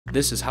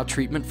This is how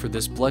treatment for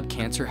this blood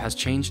cancer has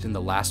changed in the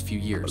last few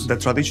years. The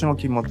traditional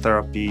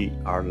chemotherapy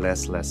are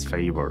less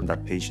favored.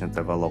 That patients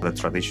develop the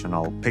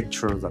traditional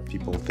picture that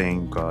people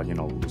think,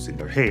 losing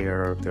their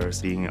hair.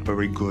 There's been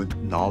very good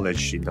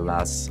knowledge in the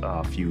last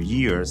few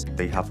years.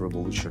 They have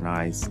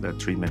revolutionized the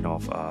treatment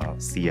of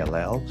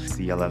CLL.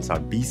 CLLs are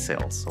B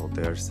cells, so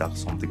there's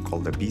something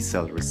called the B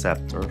cell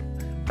receptor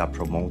that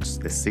promotes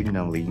the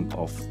signaling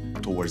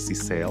towards the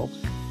cell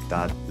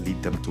that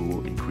lead them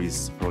to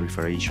increase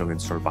proliferation and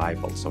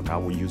survival. So now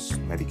we use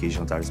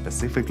medications that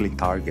specifically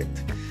target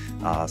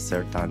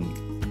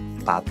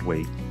certain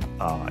pathway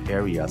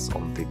areas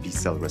on the B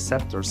cell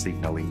receptor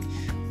signaling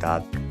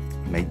that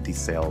make these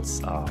cells,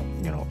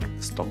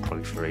 stop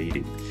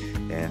proliferating.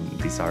 And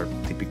these are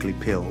typically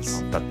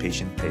pills that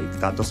patients take.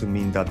 That doesn't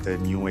mean that the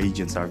new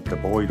agents are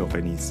devoid of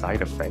any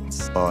side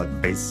effects, but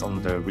based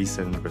on the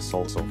recent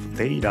results of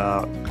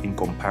data, in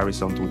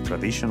comparison to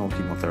traditional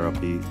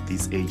chemotherapy,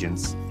 these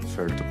agents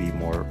appear to be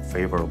more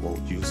favorable,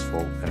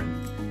 useful,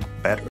 and better.